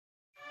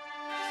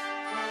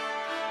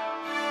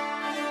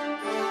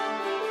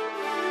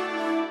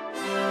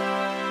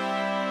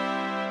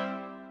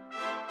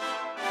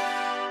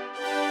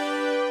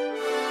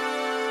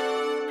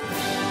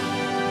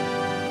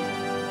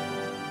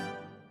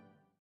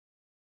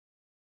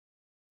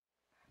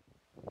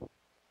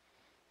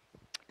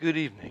Good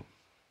evening.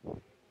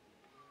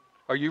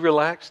 Are you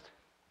relaxed?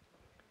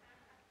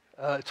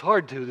 It's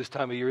hard to this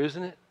time of year,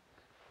 isn't it?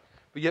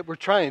 But yet we're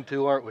trying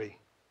to, aren't we?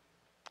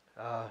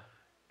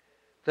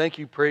 Thank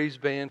you, Praise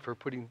Band, for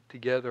putting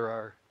together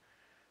our,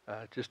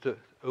 just to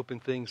open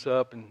things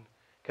up and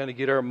kind of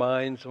get our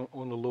minds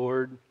on the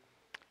Lord.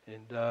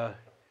 And,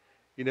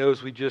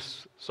 as we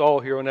just saw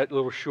here on that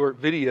little short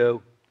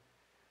video,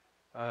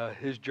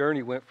 his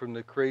journey went from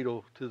the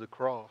cradle to the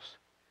cross.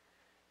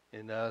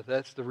 And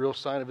that's the real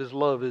sign of His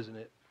love, isn't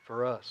it,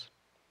 for us?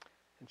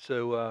 And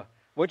so I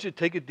want you to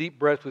take a deep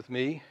breath with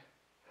me.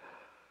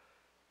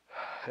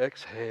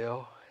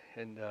 Exhale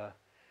and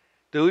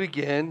do it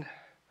again.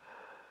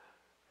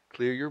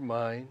 Clear your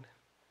mind.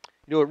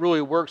 You know, it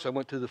really works. I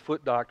went to the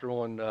foot doctor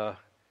on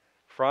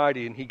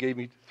Friday, and he gave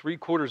me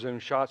 3/4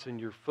 ounce shots in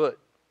your foot.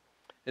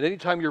 And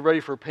anytime you're ready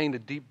for pain, a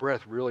deep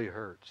breath really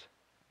hurts.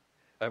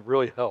 It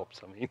really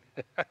helps.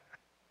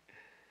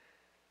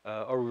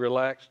 Are we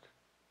relaxed?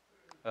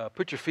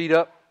 Put your feet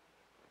up.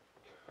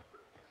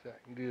 So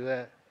I can do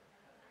that.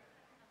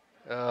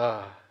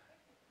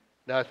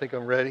 Now I think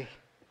I'm ready.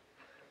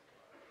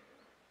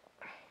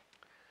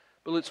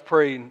 But let's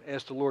pray and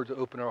ask the Lord to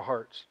open our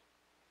hearts.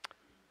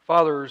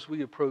 Father, as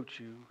we approach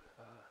you,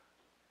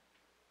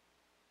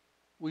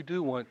 we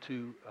do want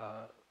to,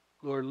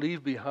 Lord,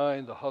 leave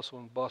behind the hustle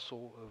and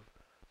bustle of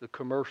the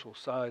commercial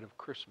side of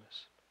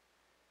Christmas.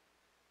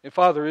 And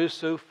Father, it is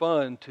so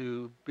fun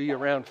to be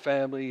around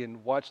family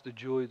and watch the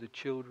joy of the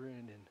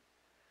children. And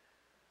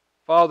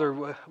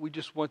Father, we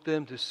just want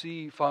them to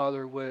see,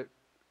 Father, what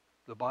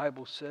the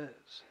Bible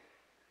says.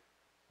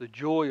 The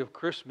joy of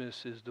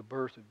Christmas is the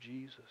birth of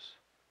Jesus.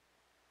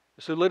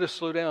 So let us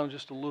slow down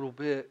just a little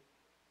bit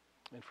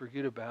and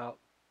forget about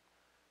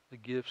the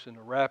gifts and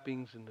the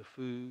wrappings and the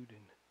food.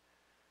 And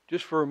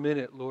just for a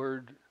minute,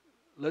 Lord,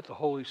 let the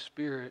Holy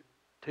Spirit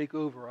take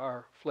over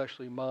our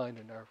fleshly mind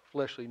and our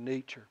fleshly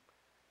nature.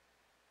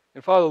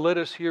 And Father, let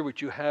us hear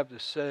what you have to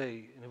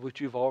say and what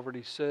you've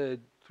already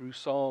said through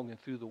song and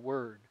through the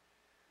Word.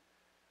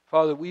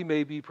 Father, we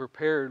may be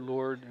prepared,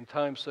 Lord, in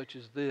times such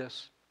as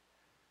this,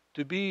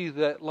 to be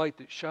that light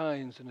that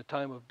shines in a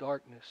time of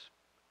darkness.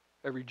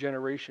 Every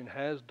generation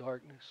has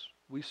darkness.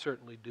 We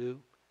certainly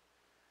do.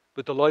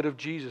 But the light of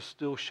Jesus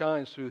still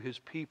shines through His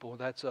people, and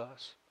that's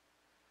us.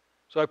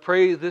 So I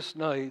pray this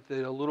night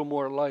that a little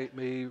more light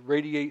may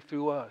radiate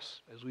through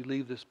us as we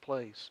leave this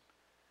place.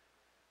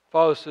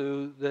 Father,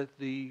 so that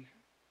the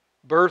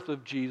birth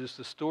of Jesus,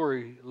 the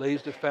story,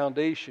 lays the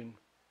foundation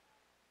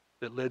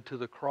that led to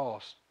the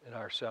cross and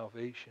our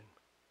salvation.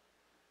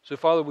 So,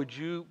 Father, would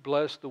you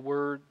bless the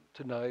word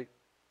tonight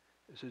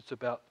as it's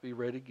about to be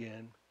read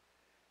again,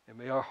 and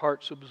may our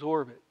hearts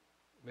absorb it.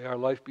 May our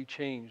life be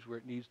changed where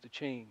it needs to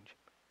change.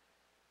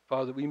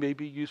 Father, we may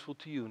be useful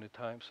to you in a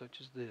time such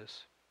as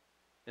this.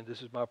 And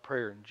this is my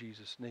prayer in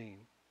Jesus' name.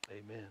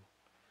 Amen.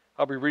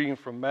 I'll be reading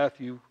from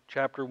Matthew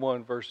chapter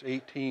 1, verse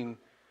 18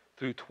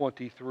 through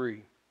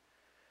 23.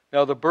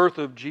 Now the birth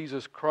of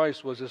Jesus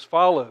Christ was as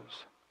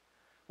follows.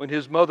 When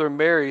his mother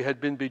Mary had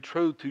been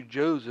betrothed to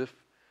Joseph,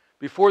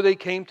 before they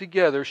came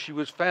together, she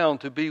was found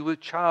to be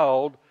with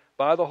child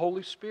by the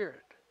Holy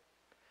Spirit.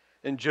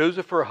 And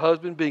Joseph, her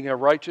husband, being a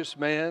righteous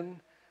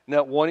man,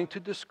 not wanting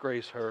to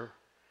disgrace her,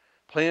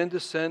 planned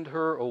to send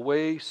her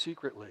away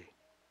secretly.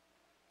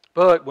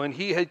 But when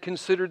he had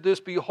considered this,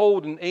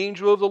 behold, an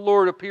angel of the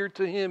Lord appeared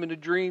to him in a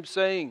dream,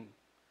 saying,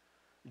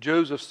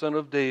 Joseph, son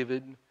of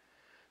David,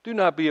 do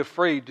not be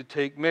afraid to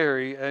take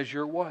Mary as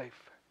your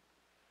wife,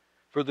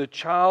 for the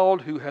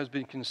child who has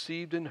been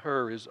conceived in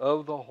her is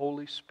of the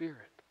Holy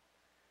Spirit.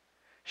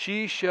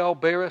 She shall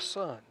bear a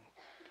son,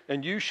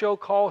 and you shall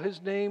call his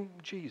name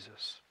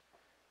Jesus,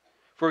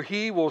 for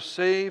he will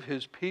save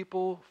his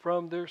people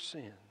from their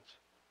sins.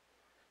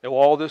 Now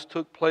all this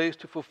took place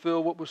to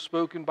fulfill what was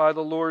spoken by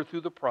the Lord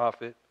through the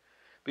prophet.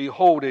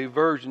 Behold, a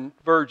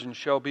virgin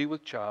shall be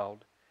with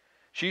child.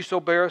 She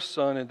shall bear a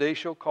son, and they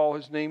shall call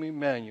his name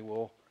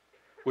Emmanuel,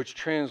 which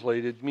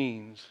translated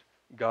means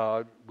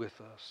God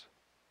with us.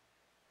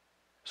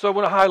 So I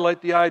want to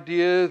highlight the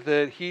idea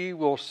that He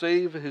will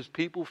save His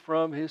people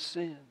from His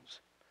sins.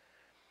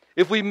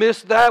 If we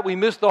miss that, we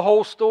miss the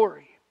whole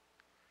story.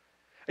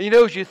 And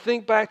as you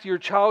think back to your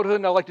childhood,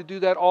 and I like to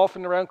do that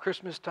often around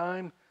Christmas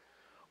time,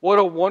 what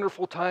a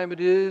wonderful time it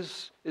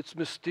is. It's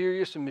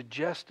mysterious and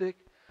majestic.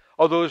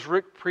 Although as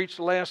Rick preached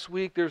last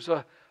week, there's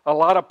a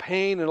lot of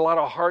pain and a lot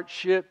of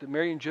hardship that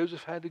Mary and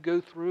Joseph had to go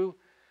through.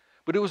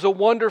 But it was a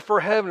wonder for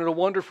heaven and a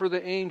wonder for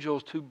the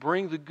angels to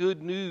bring the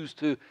good news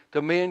to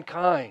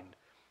mankind.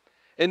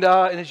 And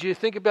as you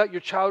think about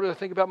your childhood, I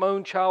think about my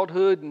own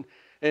childhood,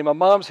 and my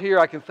mom's here.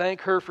 I can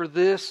thank her for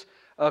this.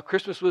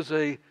 Christmas was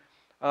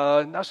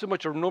not so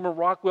much a Norman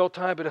Rockwell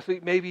time, but I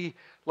think maybe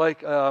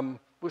like,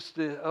 what's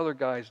the other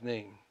guy's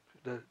name?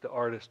 The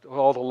artist with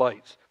all the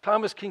lights.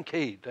 Thomas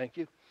Kincaid, thank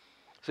you.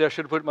 See, I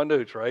should have put it in my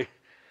notes, right?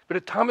 But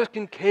at Thomas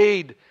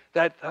Kincaid,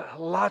 that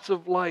lots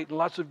of light, and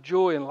lots of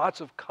joy, and lots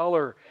of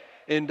color,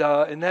 and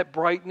that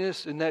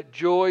brightness, and that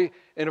joy,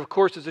 and of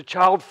course, as a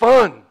child,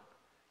 fun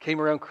came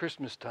around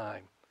Christmas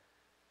time.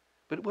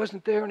 but it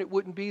wasn't there and it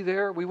wouldn't be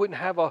there. We wouldn't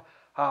have a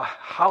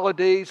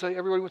holidays, like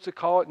everybody wants to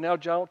call it. Now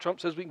Donald Trump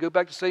says we can go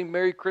back to saying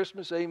Merry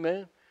Christmas,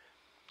 amen.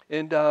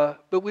 And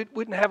but we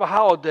wouldn't have a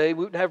holiday.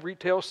 We wouldn't have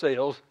retail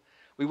sales.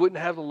 We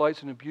wouldn't have the lights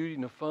and the beauty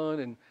and the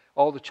fun and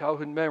all the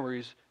childhood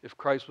memories if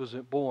Christ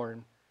wasn't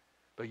born.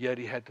 But yet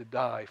He had to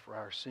die for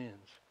our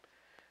sins.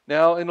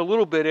 Now, in a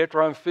little bit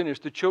after I'm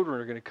finished, the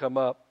children are going to come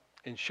up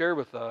and share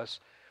with us.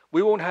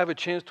 We won't have a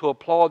chance to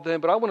applaud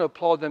them, but I want to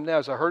applaud them now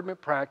as I heard them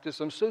at practice.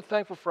 I'm so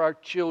thankful for our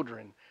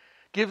children.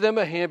 Give them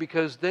a hand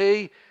because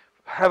they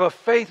have a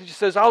faith that just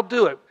says, I'll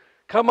do it.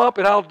 Come up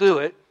and I'll do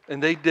it.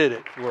 And they did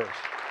it for us.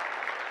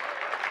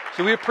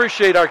 So we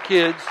appreciate our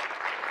kids.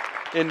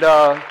 And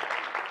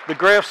the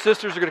Graff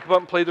sisters are going to come up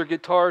and play their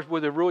guitars.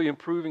 Boy, they're really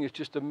improving. It's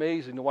just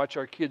amazing to watch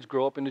our kids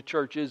grow up in the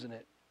church, isn't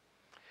it?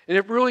 And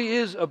it really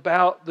is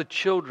about the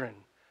children.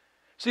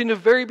 See, in the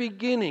very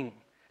beginning,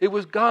 it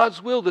was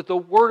God's will that the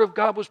Word of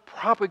God was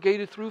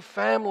propagated through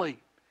family.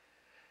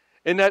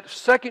 And that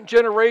second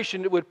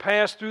generation that would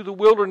pass through the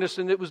wilderness,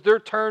 and it was their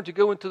turn to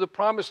go into the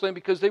promised land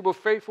because they were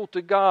faithful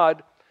to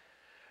God.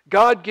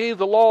 God gave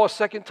the law a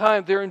second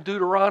time there in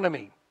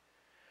Deuteronomy.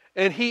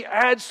 And He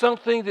adds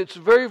something that's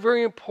very,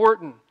 very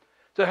important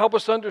to help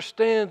us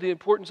understand the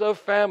importance of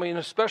family, and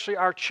especially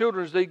our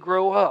children as they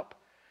grow up.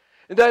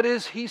 And that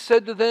is, He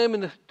said to them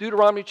in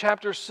Deuteronomy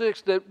chapter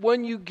 6 that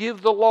when you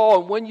give the law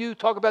and when you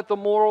talk about the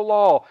moral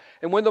law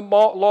and when the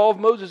law of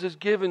Moses is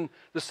given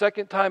the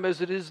second time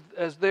as it is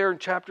as there in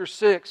chapter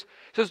 6, it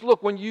says,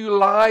 look, when you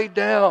lie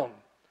down,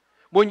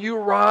 when you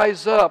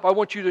rise up, I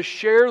want you to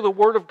share the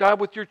Word of God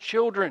with your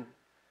children.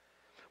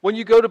 When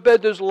you go to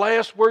bed, those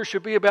last words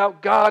should be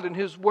about God and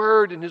His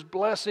Word and His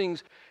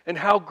blessings and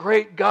how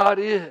great God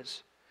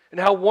is. And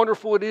how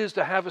wonderful it is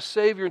to have a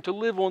Savior and to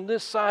live on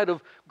this side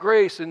of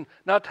grace and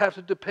not to have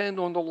to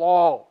depend on the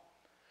law.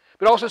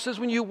 But it also says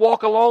when you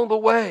walk along the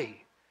way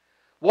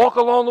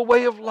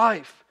of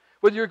life,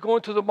 whether you're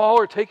going to the mall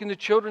or taking the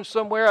children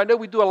somewhere. I know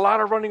we do a lot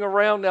of running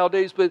around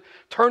nowadays, but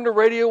turn the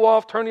radio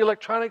off, turn the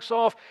electronics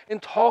off,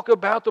 and talk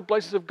about the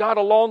blessings of God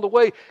along the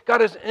way.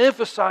 God is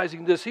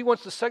emphasizing this. He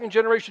wants the second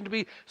generation to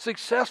be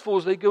successful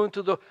as they go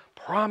into the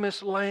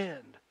promised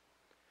land.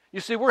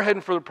 You see, we're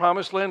heading for the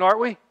promised land, aren't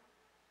we?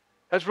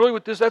 That's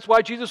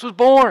why Jesus was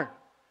born.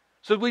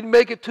 So we'd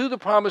make it to the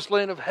promised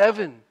land of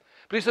heaven.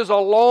 But He says,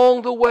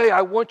 along the way,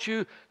 I want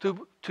you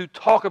to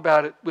talk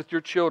about it with your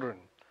children.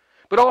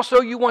 But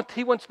also, He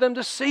wants them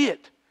to see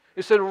it.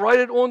 He said, write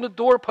it on the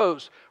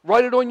doorpost.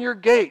 Write it on your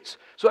gates.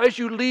 So as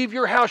you leave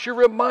your house, you're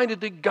reminded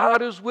that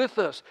God is with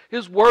us.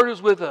 His Word is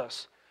with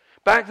us.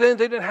 Back then,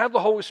 they didn't have the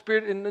Holy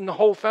Spirit in the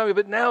whole family,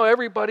 but now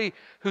everybody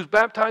who's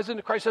baptized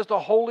into Christ has the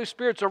Holy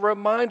Spirit. It's a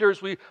reminder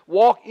as we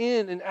walk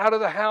in and out of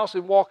the house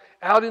and walk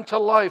out into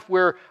life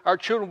where our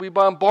children will be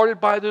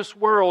bombarded by this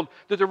world,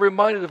 that they're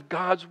reminded of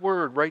God's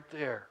Word right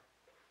there.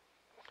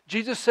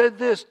 Jesus said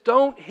this,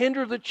 don't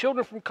hinder the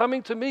children from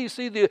coming to me.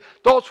 See, the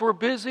adults were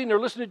busy and they're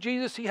listening to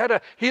Jesus. He had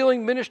a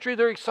healing ministry.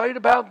 They're excited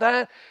about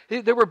that.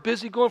 They were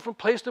busy going from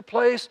place to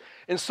place,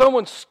 and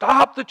someone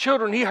stopped the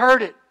children. He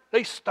heard it.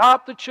 They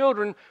stopped the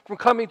children from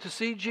coming to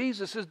see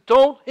Jesus. He says,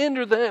 don't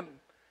hinder them,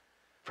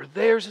 for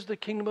theirs is the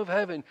kingdom of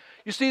heaven.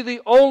 You see,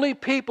 the only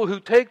people who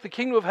take the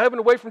kingdom of heaven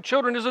away from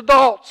children is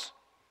adults.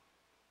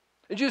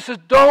 And Jesus says,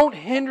 don't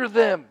hinder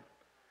them.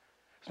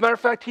 As a matter of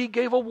fact, He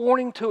gave a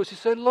warning to us. He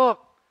said, look,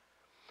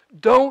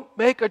 don't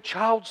make a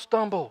child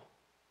stumble.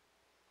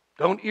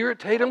 Don't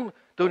irritate them.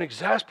 Don't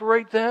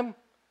exasperate them.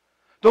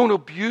 Don't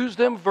abuse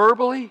them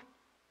verbally.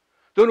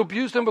 Don't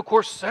abuse them, of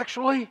course,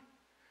 sexually.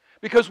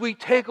 Because we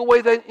take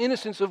away that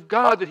innocence of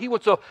God that He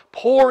wants to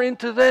pour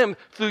into them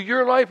through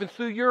your life and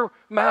through your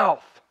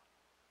mouth.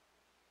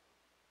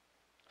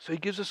 So He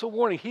gives us a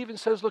warning. He even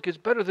says, look, it's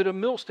better that a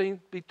millstone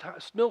be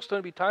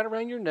tied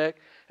around your neck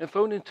and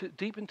thrown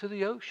deep into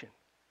the ocean.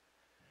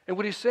 And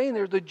what He's saying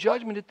there, the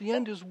judgment at the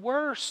end is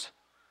worse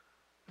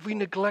if we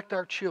neglect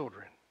our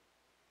children.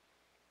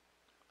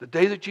 The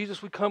day that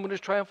Jesus would come in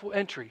His triumphal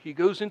entry, He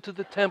goes into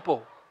the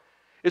temple.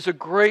 It's a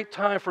great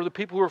time for the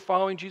people who are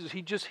following Jesus.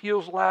 He just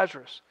heals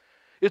Lazarus.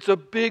 It's a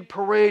big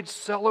parade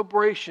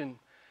celebration.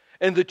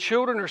 And the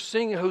children are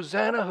singing,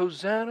 Hosanna,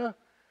 Hosanna,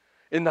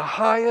 in the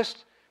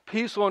highest,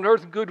 peace on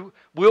earth and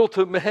goodwill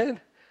to men.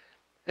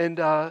 And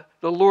the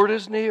Lord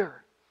is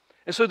near.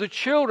 And so the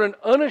children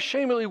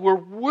unashamedly were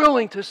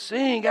willing to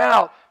sing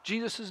out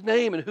Jesus'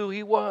 name and who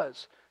He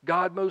was,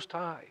 God Most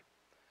High.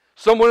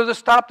 Someone wanted to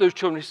stop those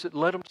children. He said,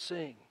 let them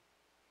sing.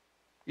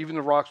 Even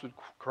the rocks would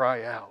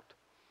cry out.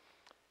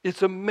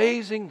 It's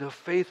amazing the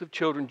faith of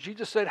children.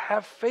 Jesus said,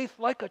 have faith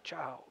like a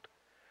child.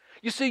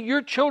 You see,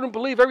 your children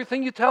believe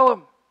everything you tell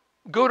them,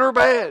 good or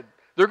bad.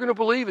 They're going to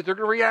believe it. They're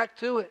going to react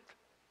to it.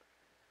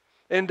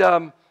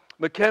 And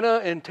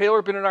McKenna and Taylor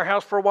have been in our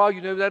house for a while.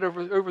 You know that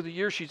over the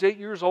years. She's 8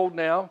 years old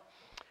now.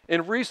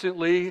 And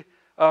recently,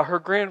 her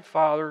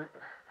grandfather's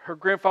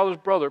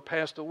brother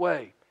passed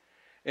away.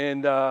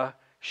 And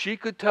she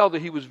could tell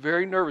that he was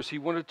very nervous. He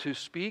wanted to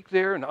speak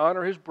there and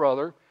honor his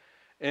brother.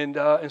 And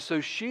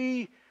so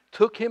she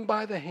took him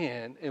by the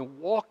hand and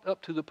walked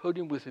up to the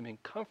podium with him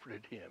and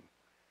comforted him.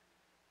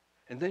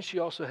 And then she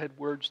also had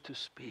words to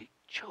speak.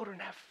 Children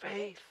have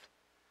faith.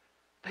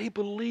 They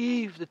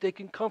believe that they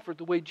can comfort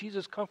the way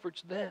Jesus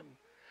comforts them.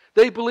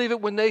 They believe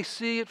it when they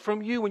see it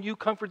from you, when you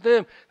comfort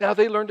them. Now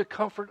they learn to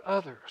comfort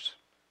others.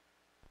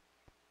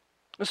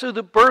 And so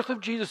the birth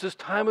of Jesus, this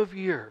time of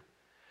year,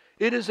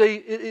 it is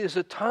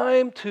a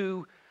time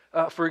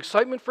for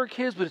excitement for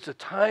kids, but it's a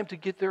time to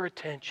get their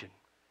attention.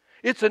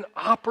 It's an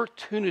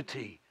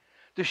opportunity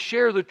to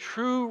share the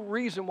true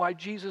reason why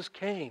Jesus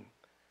came.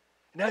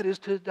 And that is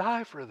to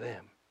die for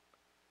them,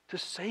 to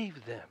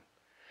save them.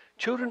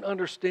 Children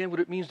understand what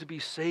it means to be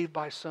saved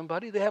by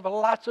somebody. They have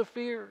lots of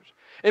fears.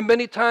 And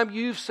many times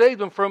you've saved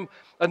them from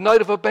a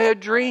night of a bad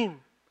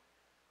dream.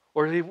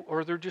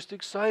 Or they're just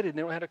excited and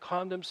they don't know how to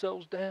calm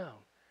themselves down.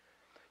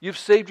 You've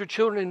saved your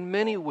children in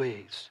many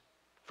ways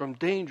from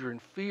danger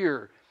and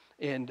fear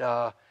and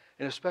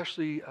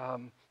especially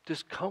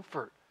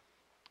discomfort.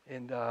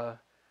 And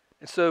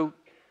so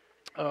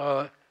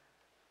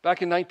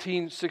back in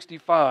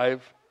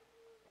 1965,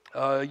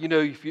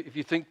 if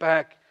you think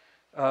back,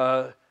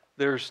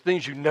 there's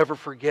things you never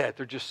forget.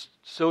 They're just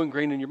so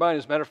ingrained in your mind.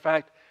 As a matter of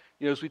fact,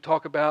 as we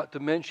talk about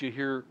dementia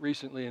here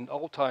recently and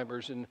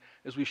Alzheimer's, and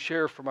as we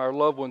share from our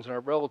loved ones and our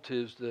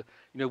relatives,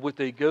 what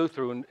they go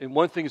through. And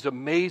one thing that's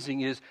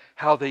amazing is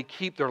how they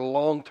keep their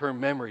long-term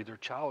memory, their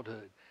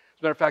childhood.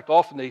 As a matter of fact,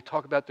 often they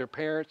talk about their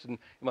parents, and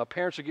my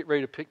parents are getting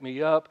ready to pick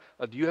me up.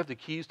 Do you have the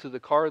keys to the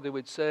car, they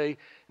would say. And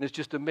it's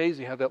just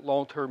amazing how that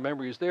long-term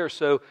memory is there.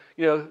 So,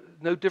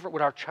 no different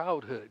with our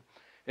childhood.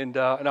 And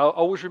I'll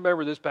always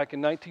remember this back in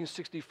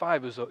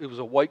 1965. It was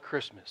a white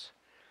Christmas.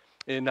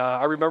 And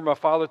I remember my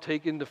father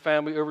taking the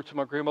family over to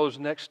my grandmother's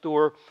next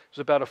door. It was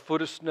about a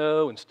foot of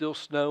snow and still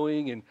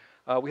snowing. And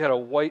we had a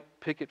white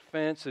picket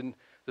fence, and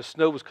the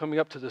snow was coming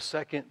up to the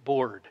second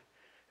board.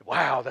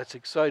 Wow, that's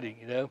exciting,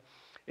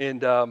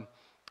 And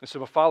so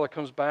my father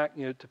comes back,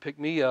 to pick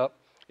me up.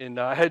 And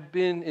I had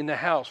been in the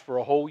house for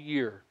a whole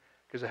year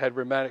because I had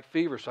rheumatic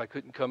fever, so I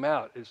couldn't come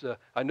out.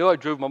 I know I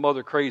drove my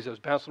mother crazy. I was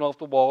bouncing off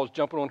the walls,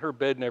 jumping on her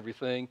bed and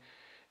everything.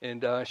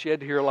 And she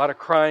had to hear a lot of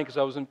crying because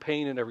I was in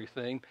pain and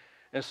everything.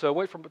 And so I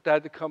wait for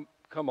Dad to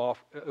come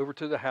off over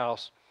to the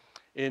house.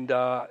 And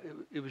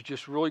it was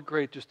just really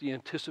great, just the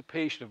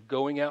anticipation of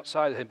going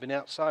outside. I had been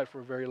outside for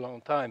a very long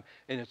time,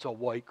 and it's a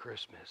white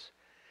Christmas.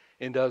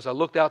 And as I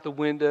looked out the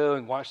window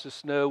and watched the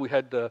snow, we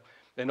had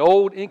an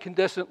old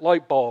incandescent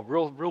light bulb,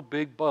 real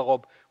big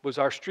bulb, was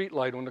our street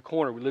light on the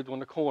corner. We lived on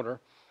the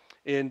corner.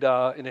 And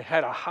it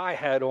had a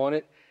hi-hat on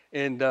it,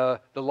 and the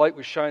light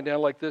was shining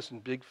down like this,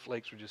 and big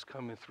flakes were just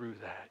coming through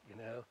that,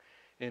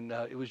 And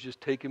it was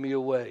just taking me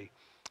away.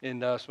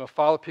 And so my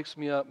father picks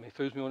me up, and he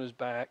throws me on his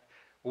back.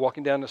 We're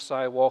walking down the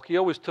sidewalk. He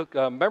always took,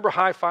 remember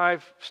Hi-Fi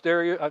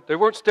stereo? They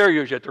weren't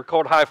stereos yet. They're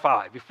called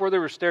Hi-Fi. Before they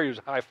were stereos,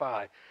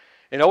 Hi-Fi.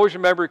 And I always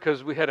remember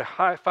because we had a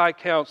Hi-Fi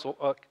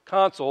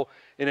console,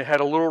 and it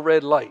had a little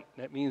red light.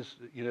 That means,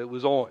 it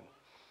was on.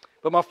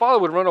 But my father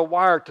would run a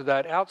wire to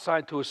that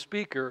outside to a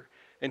speaker,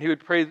 and he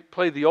would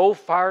play the old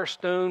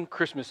Firestone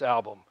Christmas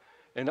album.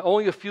 And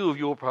only a few of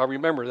you will probably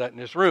remember that in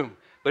this room.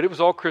 But it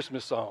was all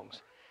Christmas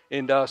songs.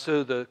 And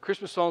so the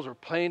Christmas songs were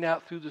playing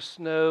out through the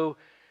snow.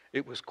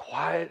 It was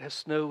quiet as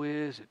snow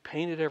is. It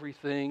painted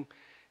everything.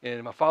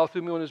 And my father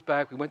threw me on his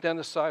back. We went down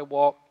the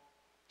sidewalk.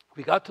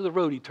 We got to the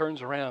road. He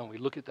turns around. We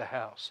look at the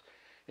house.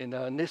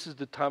 And this is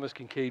the Thomas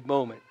Kincaid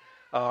moment.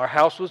 Our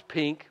house was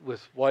pink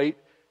with white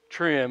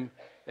trim,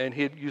 and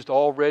he had used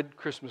all red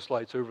Christmas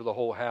lights over the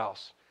whole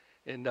house.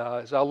 And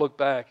as I look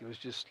back, it was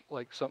just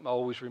like something I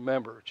always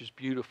remember, just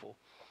beautiful.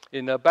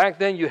 And back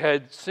then you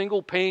had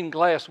single pane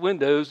glass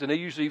windows, and they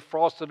usually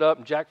frosted up,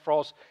 and Jack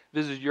Frost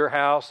visited your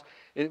house,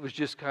 and it was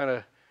just kind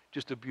of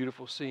just a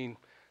beautiful scene.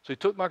 So he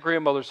took my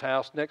grandmother's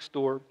house next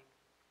door,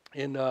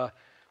 and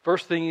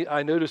first thing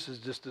I noticed is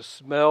just the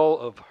smell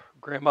of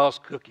Grandma's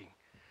cooking,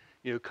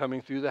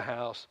 coming through the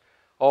house.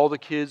 All the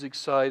kids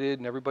excited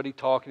and everybody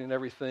talking and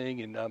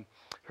everything. And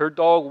her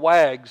dog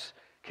Wags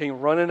came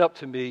running up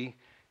to me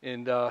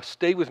and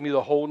stayed with me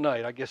the whole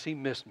night. I guess he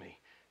missed me,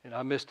 and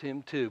I missed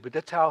him too. But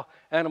that's how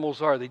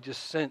animals are. They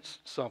just sense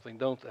something,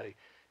 don't they?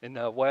 And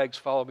Wags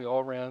followed me all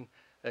around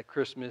at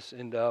Christmas.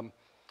 And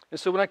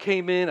so when I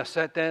came in, I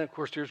sat down. Of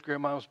course, there's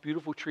Grandma's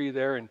beautiful tree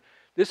there. And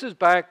this is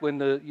back when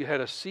you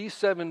had a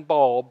C7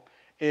 bulb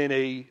and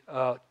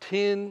a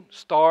tin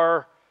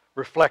star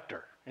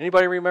reflector.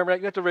 Anybody remember that?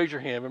 You have to raise your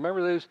hand.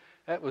 Remember those?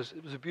 It was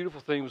a beautiful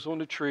thing. It was on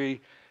the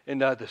tree,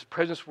 and the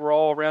presents were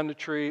all around the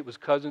tree. It was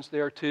cousins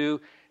there too,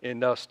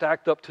 and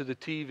stacked up to the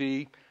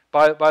TV.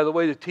 By the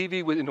way, the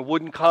TV was in a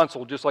wooden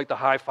console, just like the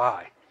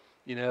Hi-Fi,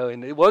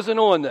 and it wasn't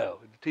on though.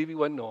 The TV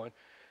wasn't on.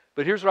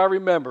 But here's what I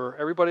remember: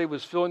 everybody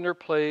was filling their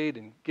plate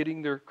and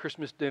getting their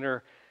Christmas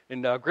dinner,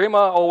 and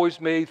Grandma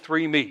always made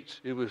 3 meats.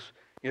 It was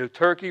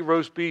turkey,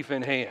 roast beef,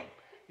 and ham.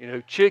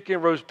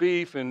 Chicken, roast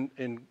beef,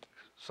 and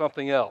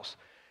something else.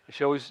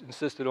 She always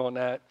insisted on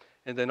that.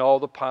 And then all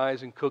the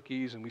pies and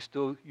cookies, and we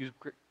still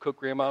cook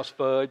Grandma's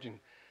fudge and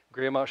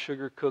Grandma's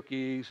sugar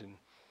cookies. And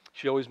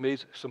she always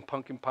made some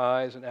pumpkin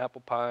pies and apple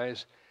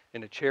pies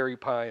and a cherry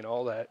pie and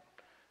all that.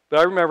 But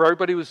I remember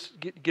everybody was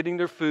getting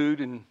their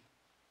food, and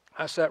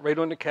I sat right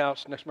on the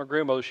couch next to my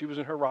grandmother. She was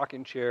in her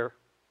rocking chair.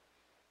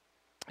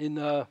 And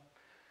I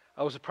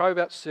was probably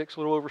about 6, a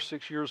little over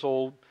 6 years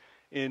old.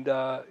 And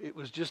it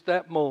was just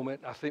that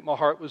moment. I think my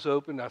heart was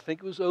open. I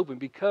think it was open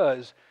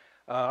because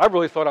I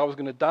really thought I was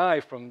going to die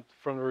from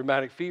the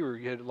rheumatic fever.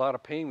 You had a lot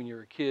of pain when you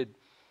were a kid.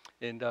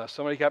 And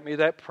somebody got me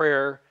that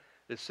prayer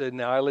that said,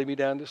 now I lay me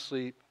down to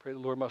sleep. Pray the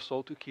Lord my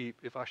soul to keep.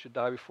 If I should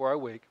die before I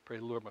wake, pray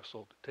the Lord my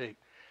soul to take.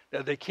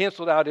 Now, they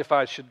canceled out if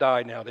I should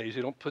die nowadays.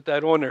 They don't put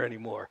that on there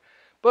anymore.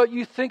 But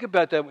you think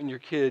about that when you're a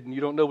kid and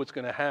you don't know what's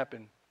going to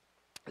happen.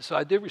 So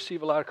I did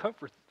receive a lot of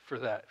comfort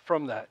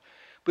from that.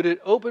 But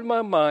it opened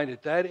my mind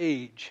at that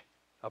age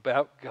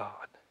about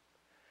God.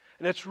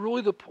 And that's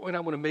really the point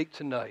I want to make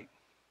tonight.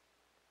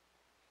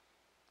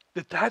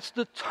 That's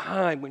the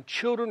time when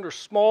children are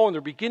small and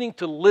they're beginning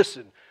to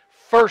listen.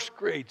 First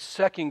grade,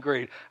 second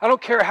grade. I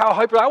don't care how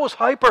hyper. I was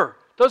hyper.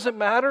 Doesn't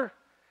matter.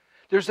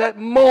 There's that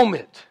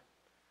moment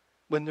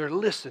when they're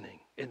listening.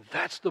 And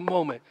that's the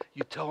moment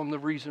you tell them the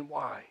reason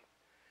why.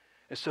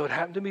 And so it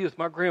happened to me with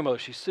my grandmother.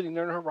 She's sitting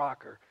there in her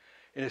rocker.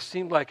 And it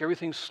seemed like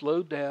everything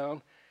slowed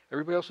down.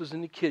 Everybody else was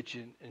in the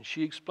kitchen. And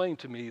she explained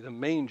to me the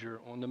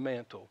manger on the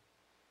mantle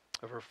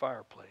of her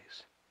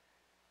fireplace.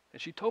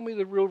 And she told me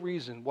the real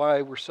reason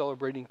why we're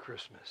celebrating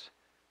Christmas.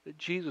 That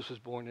Jesus was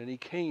born and he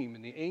came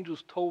and the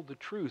angels told the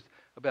truth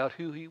about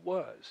who he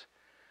was.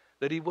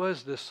 That he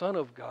was the Son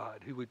of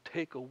God who would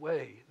take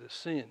away the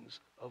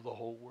sins of the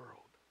whole world.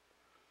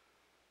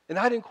 And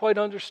I didn't quite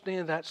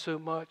understand that so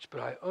much,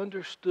 but I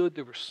understood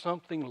there was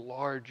something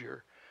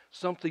larger,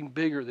 something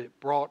bigger that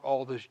brought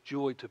all this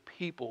joy to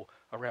people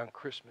around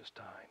Christmas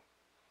time.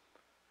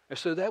 And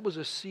so that was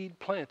a seed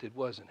planted,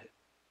 wasn't it?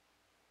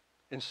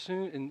 And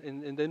soon,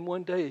 and then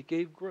one day it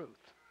gave growth.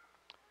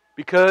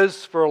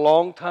 Because for a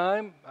long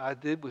time, I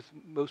did what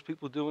most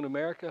people do in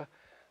America.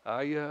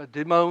 I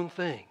did my own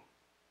thing.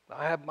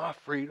 I had my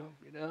freedom,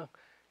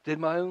 did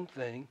my own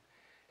thing.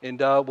 And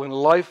when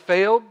life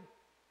failed,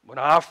 when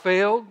I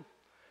failed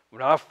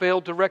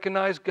to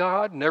recognize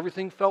God and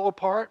everything fell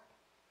apart,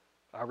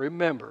 I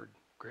remembered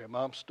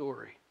Grandmom's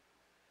story.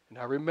 And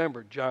I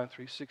remembered John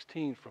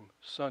 3:16 from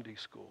Sunday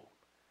school.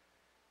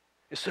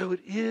 And so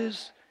it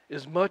is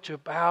as much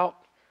about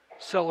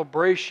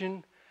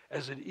celebration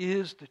as it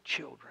is the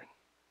children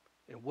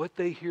and what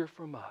they hear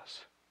from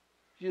us.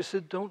 Jesus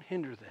said, don't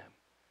hinder them.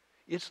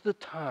 It's the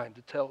time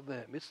to tell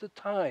them. It's the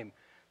time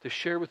to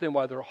share with them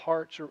why their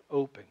hearts are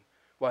open,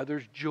 why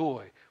there's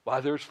joy,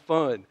 why there's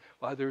fun,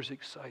 why there's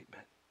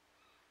excitement.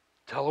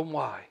 Tell them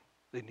why.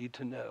 They need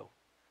to know.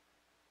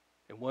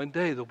 And one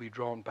day they'll be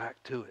drawn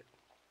back to it.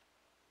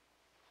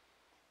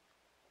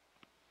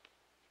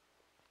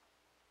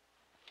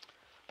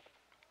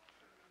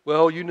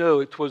 Well,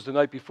 it was the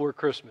night before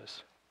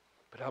Christmas.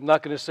 But I'm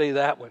not going to say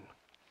that one.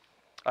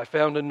 I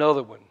found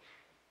another one.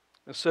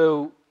 And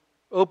so,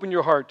 open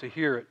your heart to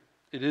hear it.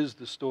 It is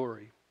the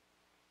story.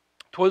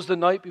 'Twas the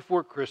night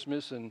before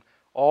Christmas, and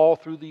all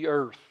through the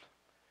earth,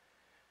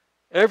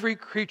 every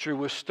creature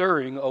was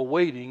stirring,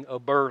 awaiting a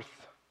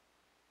birth.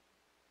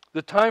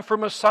 The time for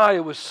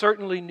Messiah was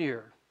certainly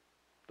near.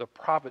 The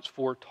prophets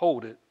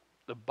foretold it.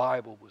 The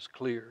Bible was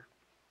clear.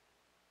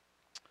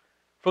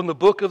 From the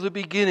book of the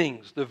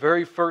beginnings, the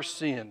very first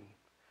sin,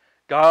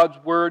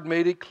 God's word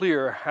made it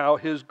clear how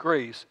his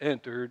grace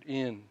entered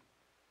in.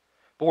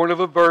 Born of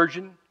a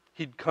virgin,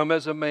 he'd come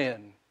as a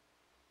man.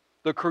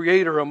 The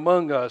Creator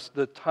among us,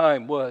 the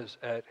time was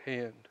at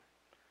hand.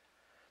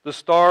 The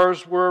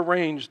stars were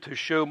arranged to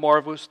show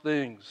marvelous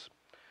things,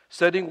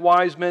 setting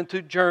wise men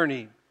to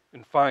journey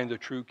and find the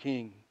true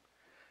King.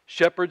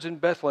 Shepherds in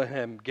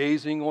Bethlehem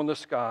gazing on the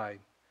sky,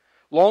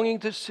 longing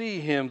to see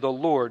him, the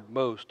Lord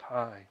Most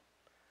High.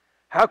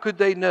 How could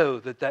they know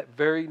that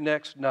very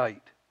next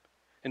night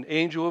an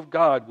angel of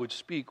God would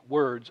speak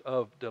words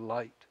of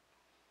delight?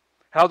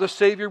 How the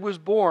Savior was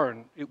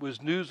born, it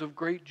was news of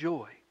great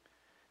joy.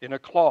 In a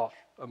cloth,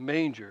 a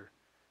manger,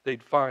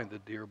 they'd find the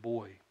dear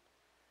boy.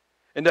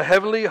 And the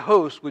heavenly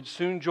host would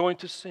soon join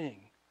to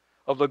sing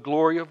of the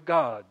glory of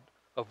God,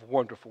 of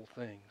wonderful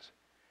things.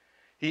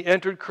 He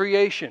entered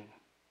creation,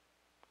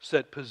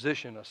 set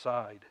position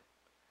aside.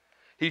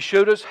 He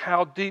showed us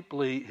how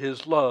deeply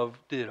his love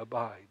did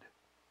abide.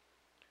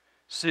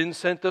 Sin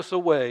sent us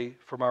away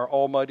from our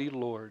almighty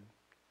Lord.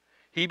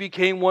 He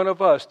became one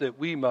of us that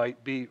we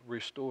might be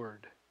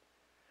restored.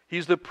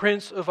 He's the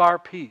Prince of our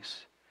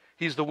peace.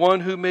 He's the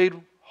one who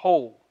made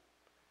whole.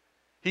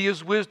 He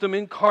is wisdom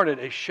incarnate,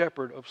 a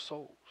shepherd of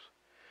souls.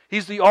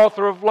 He's the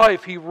author of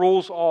life. He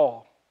rules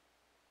all.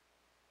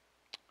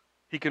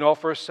 He can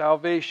offer us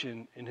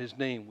salvation. In his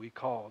name we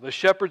call. The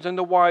shepherds and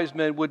the wise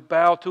men would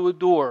bow to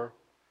adore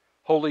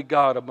holy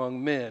God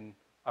among men,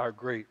 our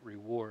great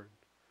reward.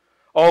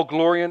 All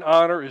glory and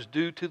honor is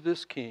due to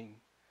this King.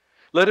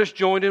 Let us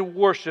join in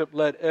worship.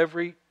 Let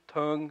every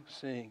tongue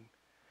sing.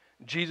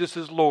 Jesus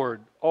is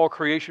Lord. All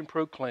creation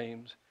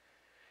proclaims.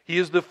 He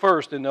is the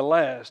first and the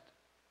last.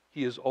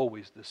 He is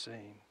always the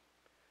same.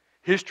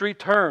 History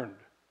turned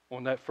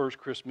on that first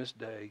Christmas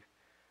day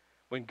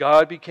when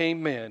God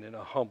became man in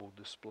a humble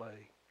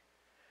display.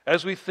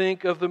 As we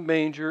think of the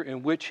manger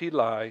in which he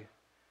lay,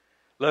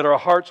 let our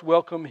hearts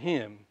welcome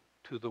him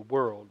to the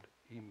world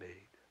he made.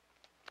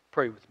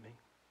 Pray with me.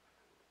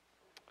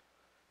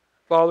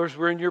 Fathers,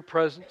 we're in your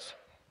presence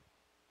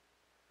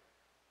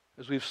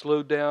as we've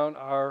slowed down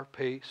our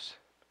pace.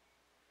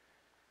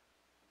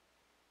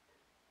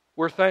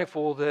 We're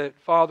thankful that,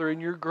 Father, in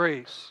your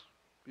grace,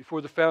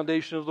 before the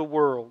foundation of the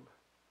world,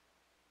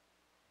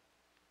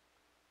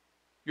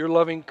 your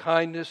loving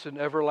kindness and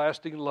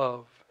everlasting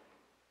love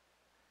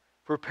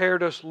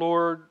prepared us,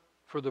 Lord,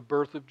 for the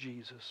birth of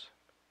Jesus.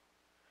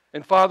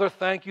 And Father,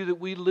 thank you that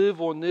we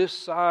live on this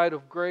side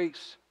of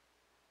grace,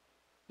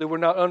 that we're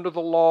not under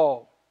the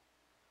law,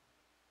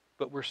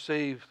 but we're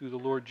saved through the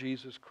Lord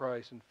Jesus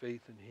Christ and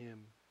faith in him.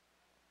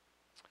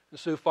 And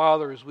so,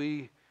 Father, as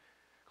we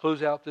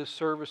close out this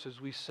service,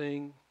 as we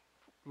sing,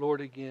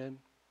 Lord, again,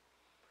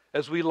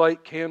 as we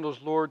light candles,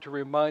 Lord, to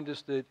remind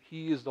us that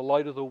he is the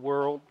light of the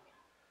world,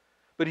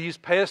 but he's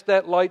passed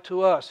that light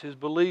to us, his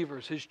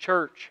believers, his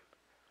church,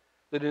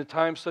 that in a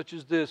time such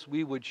as this,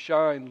 we would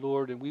shine,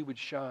 Lord, and we would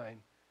shine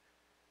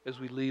as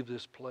we leave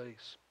this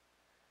place.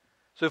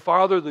 So,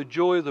 Father, the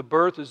joy of the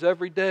birth is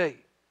every day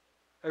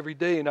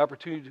an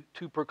opportunity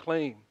to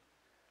proclaim.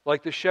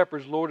 Like the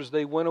shepherds, Lord, as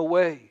they went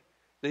away,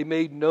 they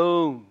made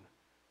known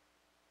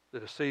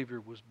that a Savior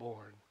was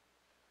born.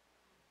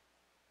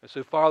 And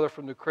so, Father,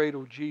 from the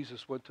cradle,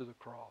 Jesus went to the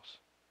cross.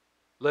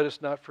 Let us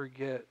not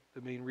forget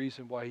the main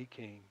reason why he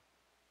came.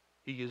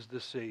 He is the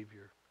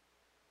Savior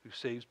who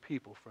saves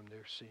people from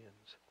their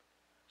sins.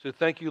 So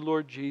thank you,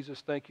 Lord Jesus.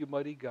 Thank you,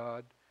 mighty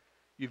God.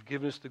 You've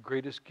given us the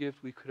greatest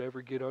gift we could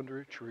ever get under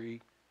a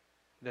tree.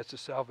 And that's the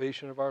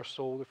salvation of our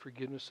soul, the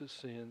forgiveness of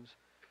sins,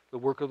 the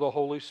work of the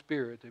Holy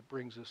Spirit that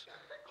brings us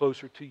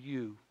closer to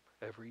you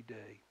every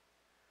day.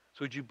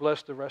 So would you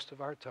bless the rest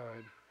of our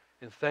time,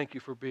 and thank you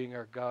for being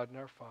our God and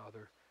our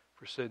Father,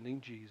 for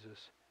sending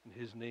Jesus. In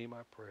his name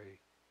I pray.